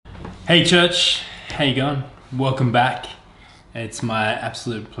Hey church, how you going? Welcome back. It's my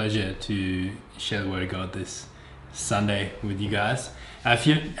absolute pleasure to share the word of God this Sunday with you guys. If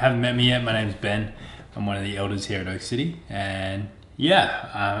you haven't met me yet, my name's Ben. I'm one of the elders here at Oak City, and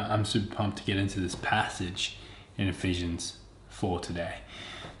I'm super pumped to get into this passage in Ephesians 4 today.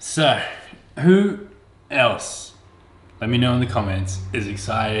 So, who else, let me know in the comments, is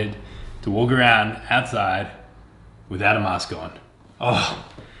excited to walk around outside without a mask on? Oh,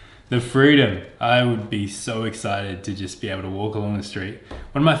 the freedom. I would be so excited to just be able to walk along the street.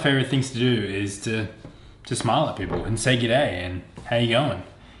 One of my favorite things to do is to smile at people and say g'day and how you going,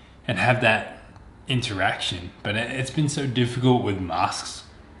 and have that interaction. But it's been so difficult with masks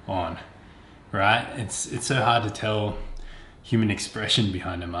on, right? It's so hard to tell human expression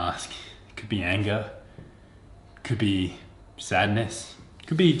behind a mask. It could be anger, could be sadness,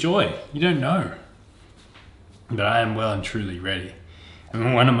 could be joy. You don't know. But I am well and truly ready. I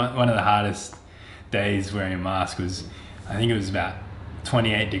mean, one of the hardest days wearing a mask was, I think it was about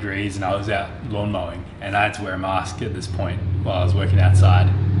 28 degrees and I was out lawn mowing, and I had to wear a mask at this point while I was working outside,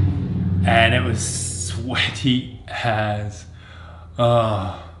 and it was sweaty as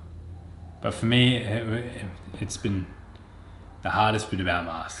but for me it's been the hardest bit about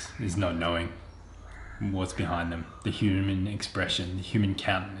masks is not knowing what's behind them, the human expression, the human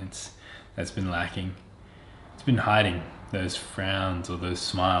countenance that's been lacking. It's been hiding those frowns or those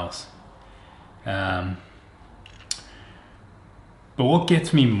smiles. But what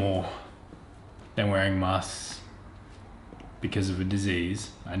gets me more than wearing masks because of a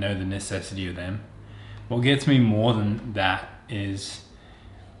disease, I know the necessity of them. What gets me more than that is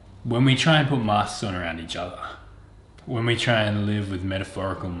when we try and put masks on around each other, when we try and live with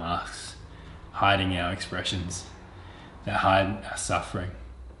metaphorical masks, hiding our expressions, that hide our suffering,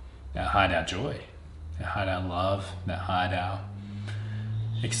 that hide our joy, that hide our love, that hide our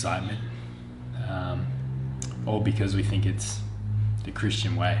excitement, all because we think it's the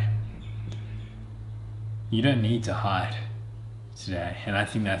Christian way. You don't need to hide today, and I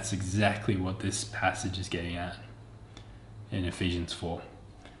think that's exactly what this passage is getting at in Ephesians 4.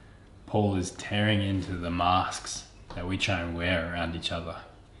 Paul is tearing into the masks that we try and wear around each other,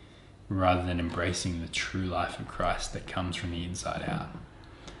 rather than embracing the true life of Christ that comes from the inside out.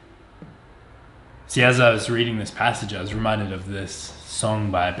 See, as I was reading this passage, I was reminded of this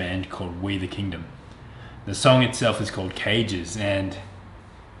song by a band called We the Kingdom. The song itself is called Cages, and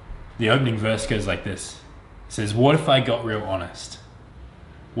the opening verse goes like this. It says, "What if I got real honest?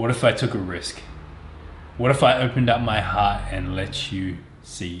 What if I took a risk? What if I opened up my heart and let you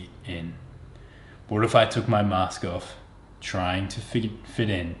see in? What if I took my mask off, trying to fit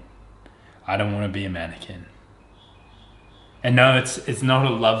in? I don't want to be a mannequin." And no, it's not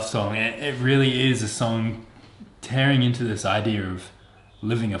a love song. It really is a song tearing into this idea of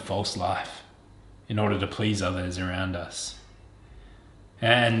living a false life in order to please others around us.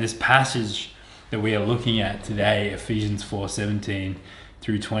 And this passage that we are looking at today, Ephesians 4:17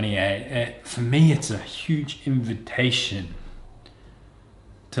 through 28, for me it's a huge invitation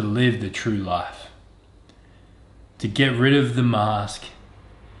to live the true life, to get rid of the mask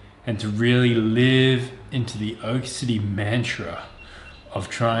and to really live into the Oak City mantra of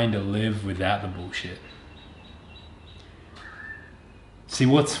trying to live without the bullshit. See,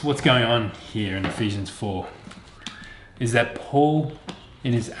 what's going on here in Ephesians 4 is that Paul,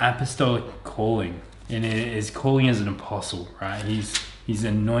 in his apostolic calling, in his calling as an apostle, right? He's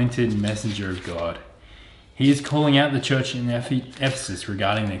an anointed messenger of God. He is calling out the church in Ephesus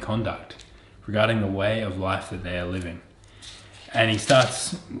regarding their conduct, regarding the way of life that they are living. And he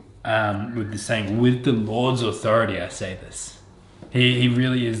starts with the saying, "With the Lord's authority I say this." He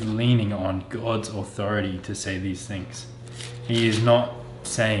really is leaning on God's authority to say these things. He is not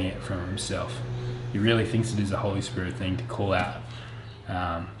saying it from himself. He really thinks it is a Holy Spirit thing to call out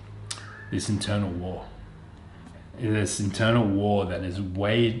this internal war. This internal war that is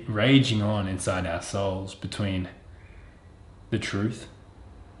raging on inside our souls between the truth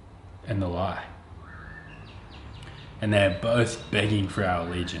and the lie. And they're both begging for our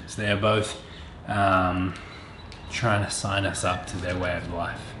allegiance. They are both trying to sign us up to their way of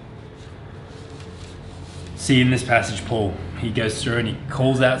life. See, in this passage, Paul, he goes through and he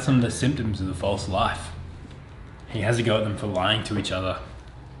calls out some of the symptoms of the false life. He has a go at them for lying to each other.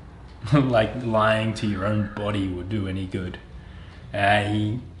 Like lying to your own body would do any good.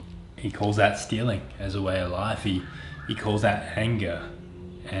 He calls out stealing as a way of life. He calls out anger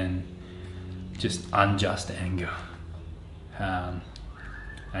and just unjust anger.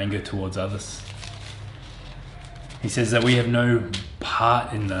 Anger towards others. He says that we have no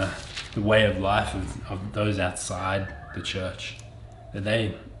part in the way of life of those outside the church, that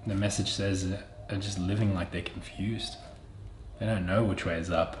they the message says are just living like they're confused. They don't know which way is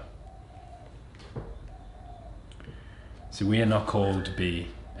up. So we are not called to be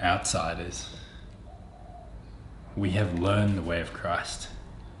outsiders. We have learned the way of Christ.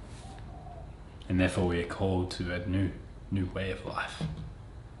 And therefore we are called to a new way of life.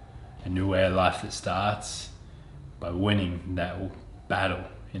 A new way of life that starts by winning that battle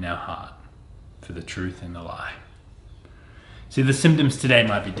in our heart for the truth and the lie. See, the symptoms today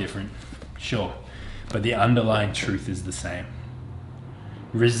might be different, sure, but the underlying truth is the same.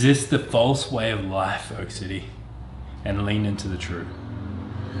 Resist the false way of life, Oak City, and lean into the truth.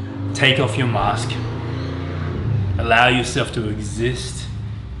 Take off your mask. Allow yourself to exist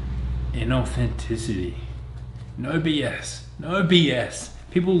in authenticity. No BS. No BS.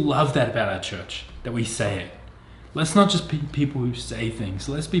 People love that about our church, that we say it. Let's not just be people who say things.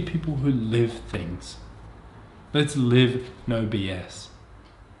 Let's be people who live things. Let's live no BS.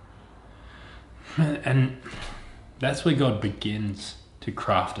 And that's where God begins to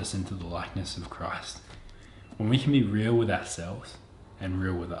craft us into the likeness of Christ. When we can be real with ourselves and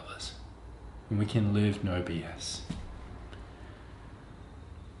real with others. When we can live no BS.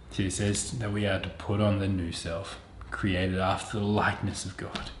 See, it says that we are to put on the new self, created after the likeness of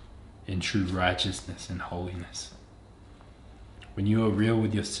God, in true righteousness and holiness. When you are real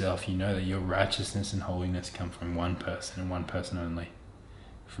with yourself, you know that your righteousness and holiness come from one person and one person only,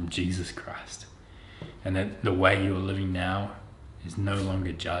 from Jesus Christ. And that the way you are living now is no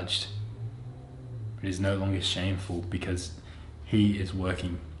longer judged. It is no longer shameful because He is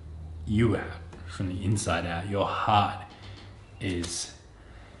working you out from the inside out. Your heart is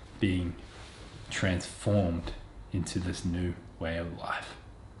being transformed into this new way of life.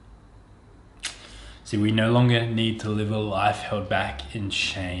 See, we no longer need to live a life held back in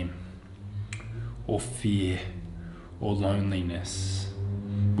shame or fear or loneliness.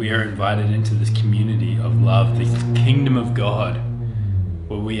 We are invited into this community of love, the kingdom of God,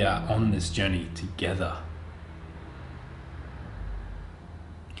 where we are on this journey together.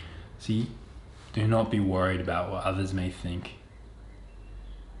 See, do not be worried about what others may think.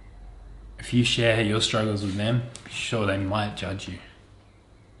 If you share your struggles with them, sure, they might judge you.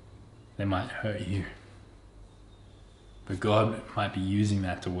 They might hurt you. But God might be using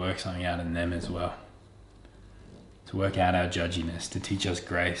that to work something out in them as well. To work out our judginess, to teach us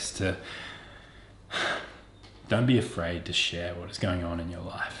grace, to... Don't be afraid to share what is going on in your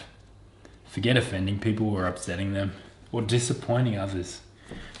life. Forget offending people or upsetting them or disappointing others.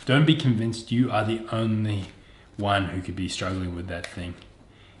 Don't be convinced you are the only one who could be struggling with that thing.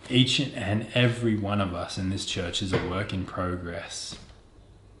 Each and every one of us in this church is a work in progress.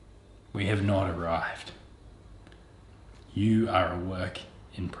 We have not arrived. You are a work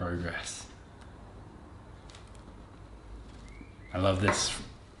in progress. I love this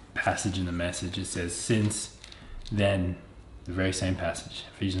passage in the Message. It says, since then, the very same passage,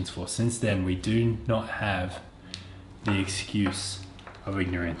 Ephesians 4, since then we do not have the excuse of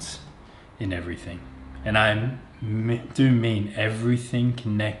ignorance in everything. And I do mean everything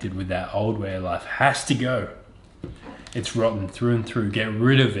connected with that old way of life has to go. It's rotten through and through. Get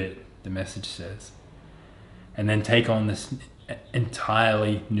rid of it, the Message says. And then take on this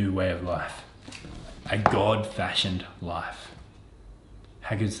entirely new way of life. A God-fashioned life.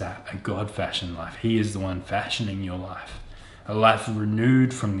 How good is that? A God-fashioned life. He is the one fashioning your life. A life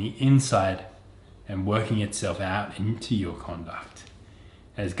renewed from the inside and working itself out into your conduct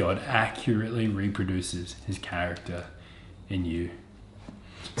as God accurately reproduces His character in you.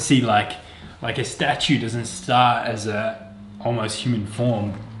 See, like a statue doesn't start as a almost human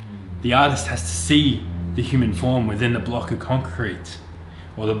form. The artist has to see the human form within the block of concrete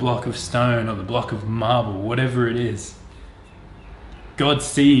or the block of stone or the block of marble, whatever it is. God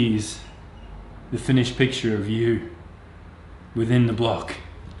sees the finished picture of you within the block,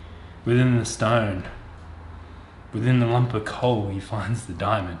 within the stone, within the lump of coal. He finds the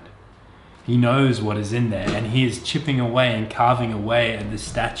diamond. He knows what is in there, and He is chipping away and carving away at the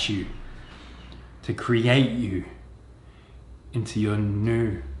statue to create you into your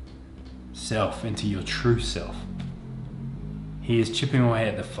new self, into your true self. He is chipping away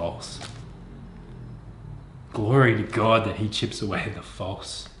at the false. Glory to God that He chips away at the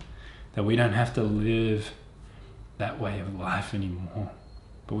false, that we don't have to live that way of life anymore,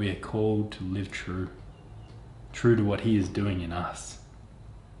 but we are called to live true to what He is doing in us.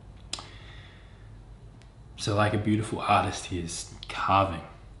 So like a beautiful artist, He is carving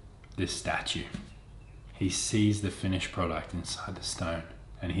this statue. He sees the finished product inside the stone,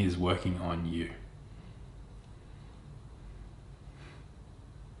 and He is working on you.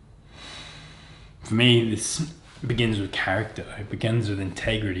 For me, this It begins with character. It begins with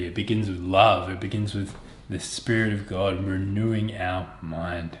integrity. It begins with love. It begins with the Spirit of God renewing our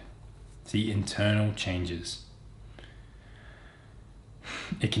mind. See, internal changes.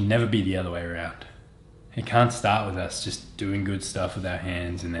 It can never be the other way around. It can't start with us just doing good stuff with our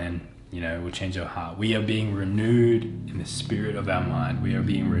hands and then, we'll change our heart. We are being renewed in the spirit of our mind. We are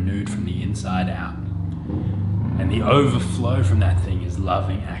being renewed from the inside out. And the overflow from that thing is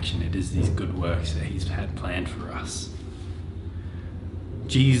loving action. It is these good works that he's had planned for us.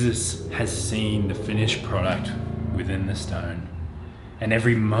 Jesus has seen the finished product within the stone. And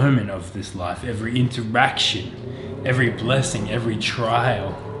every moment of this life, every interaction, every blessing, every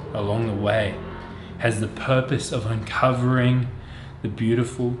trial along the way has the purpose of uncovering the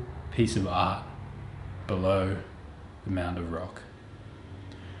beautiful piece of art below the mound of rock.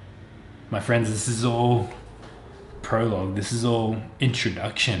 My friends, this is all prologue. This is all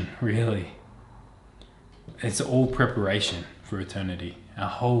introduction, really. It's all preparation for eternity. Our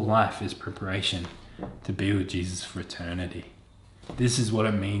whole life is preparation to be with Jesus for eternity. This is what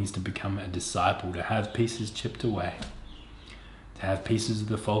it means to become a disciple, to have pieces chipped away, to have pieces of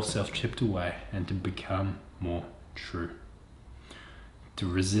the false self chipped away, and to become more true. To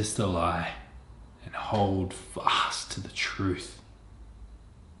resist the lie and hold fast to the truth.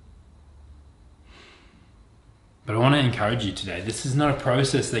 But I want to encourage you today, this is not a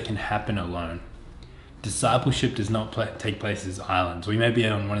process that can happen alone. Discipleship does not take place as islands. We may be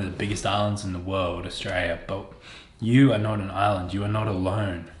on one of the biggest islands in the world, Australia, but you are not an island. You are not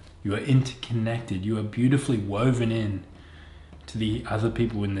alone. You are interconnected. You are beautifully woven in to the other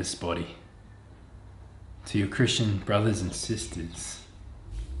people in this body, to your Christian brothers and sisters.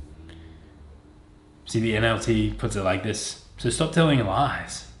 See, the NLT puts it like this. So stop telling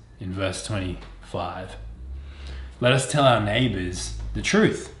lies in verse 25. Let us tell our neighbors the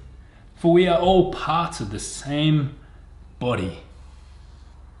truth, for we are all parts of the same body.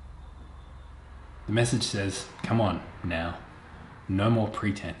 The message says, come on now, no more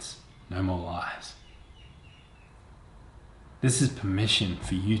pretense, no more lies. This is permission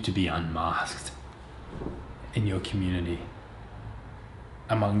for you to be unmasked in your community,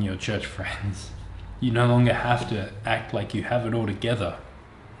 among your church friends. You no longer have to act like you have it all together.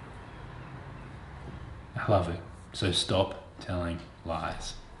 I love it. So stop telling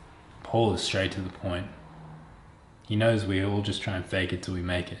lies. Paul is straight to the point. He knows we all just try and fake it till we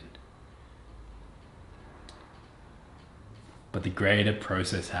make it. But the greater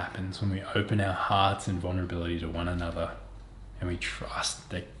process happens when we open our hearts in vulnerability to one another and we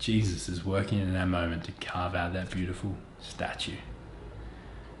trust that Jesus is working in that moment to carve out that beautiful statue.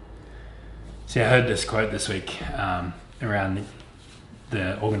 See, I heard this quote this week around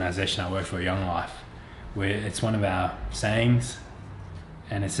the organization I work for, Young Life, where it's one of our sayings,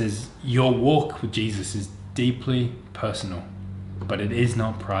 and it says, your walk with Jesus is deeply personal, but it is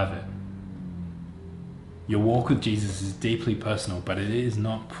not private. Your walk with Jesus is deeply personal, but it is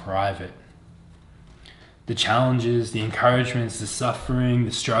not private. The challenges, the encouragements, the suffering,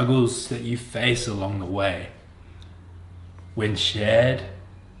 the struggles that you face along the way, when shared,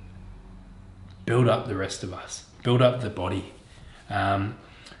 build up the rest of us, build up the body.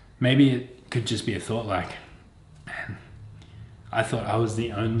 Maybe it could just be a thought like, man, I thought I was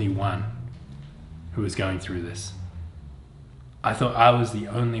the only one who was going through this. I thought I was the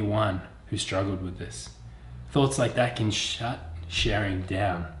only one who struggled with this. Thoughts like that can shut sharing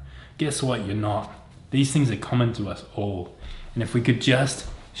down. Guess what? You're not. These things are common to us all. And if we could just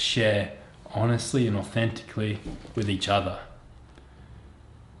share honestly and authentically with each other,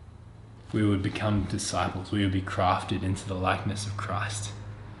 we would become disciples. We would be crafted into the likeness of Christ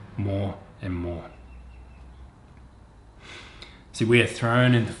more and more. See, we are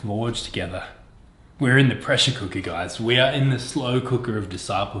thrown in the forge together. We're in the pressure cooker, guys. We are in the slow cooker of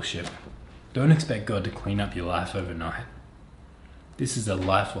discipleship. Don't expect God to clean up your life overnight. This is a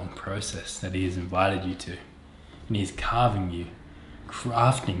lifelong process that He has invited you to. And He is carving you,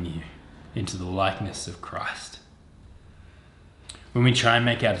 crafting you into the likeness of Christ. When we try and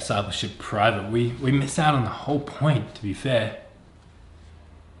make our discipleship private, we miss out on the whole point, to be fair.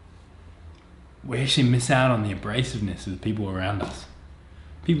 We actually miss out on the abrasiveness of the people around us.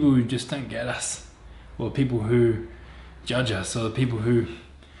 People who just don't get us, or people who judge us, or the people who,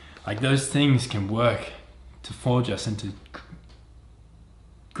 like, those things can work to forge us into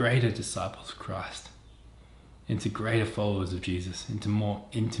greater disciples of Christ, into greater followers of Jesus, into more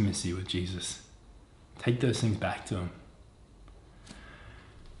intimacy with Jesus. Take those things back to Him.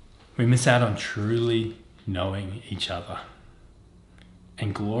 We miss out on truly knowing each other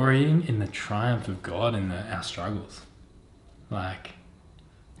and glorying in the triumph of God in our struggles. Like,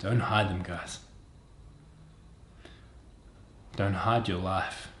 don't hide them, guys. Don't hide your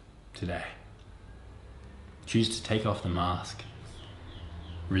life today. Choose to take off the mask.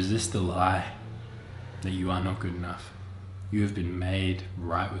 Resist the lie that you are not good enough. You have been made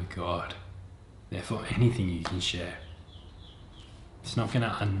right with God. Therefore, anything you can share, it's not going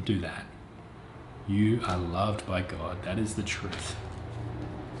to undo that. You are loved by God. That is the truth.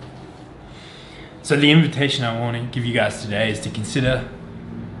 So the invitation I want to give you guys today is to consider,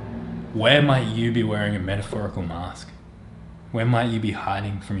 where might you be wearing a metaphorical mask? Where might you be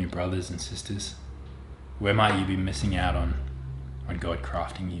hiding from your brothers and sisters? Where might you be missing out on God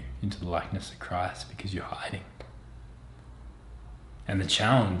crafting you into the likeness of Christ because you're hiding? And the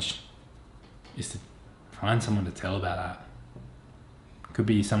challenge is to find someone to tell about that. Could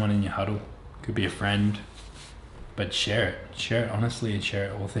be someone in your huddle, could be a friend, but share it. Share it honestly and share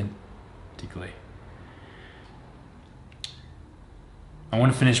it authentically. I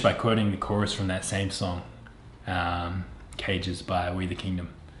want to finish by quoting the chorus from that same song, Cages by We the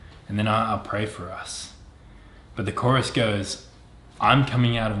Kingdom. And then I'll pray for us. But the chorus goes, I'm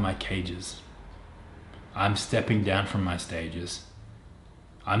coming out of my cages. I'm stepping down from my stages.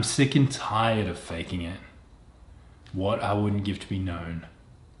 I'm sick and tired of faking it. What I wouldn't give to be known.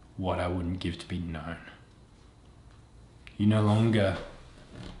 What I wouldn't give to be known. You no longer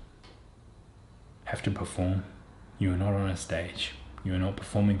have to perform. You are not on a stage. You are not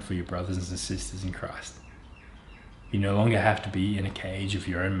performing for your brothers and sisters in Christ. You no longer have to be in a cage of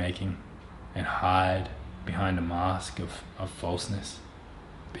your own making and hide behind a mask of falseness.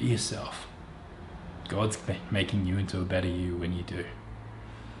 Be yourself. God's making you into a better you when you do.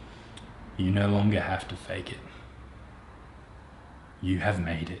 You no longer have to fake it. You have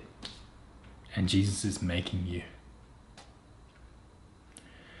made it. And Jesus is making you.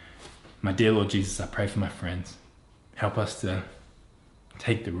 My dear Lord Jesus, I pray for my friends. Help us to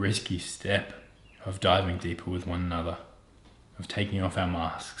take the risky step of diving deeper with one another, of taking off our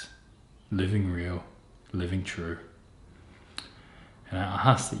masks, living real, living true. And I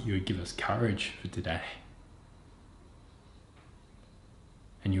ask that you would give us courage for today.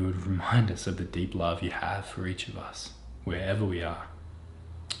 And you would remind us of the deep love you have for each of us, wherever we are.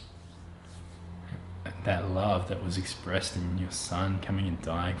 That love that was expressed in your Son coming and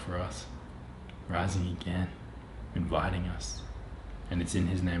dying for us, rising again, inviting us. And it's in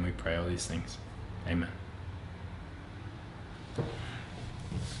his name we pray all these things. Amen.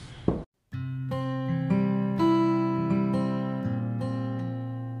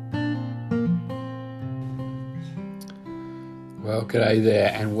 Well, g'day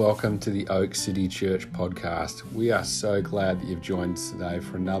there and welcome to the Oak City Church podcast. We are so glad that you've joined us today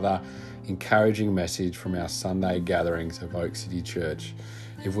for another encouraging message from our Sunday gatherings of Oak City Church.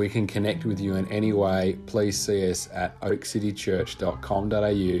 If we can connect with you in any way, please see us at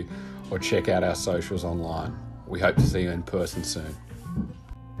oakcitychurch.com.au or check out our socials online. We hope to see you in person soon.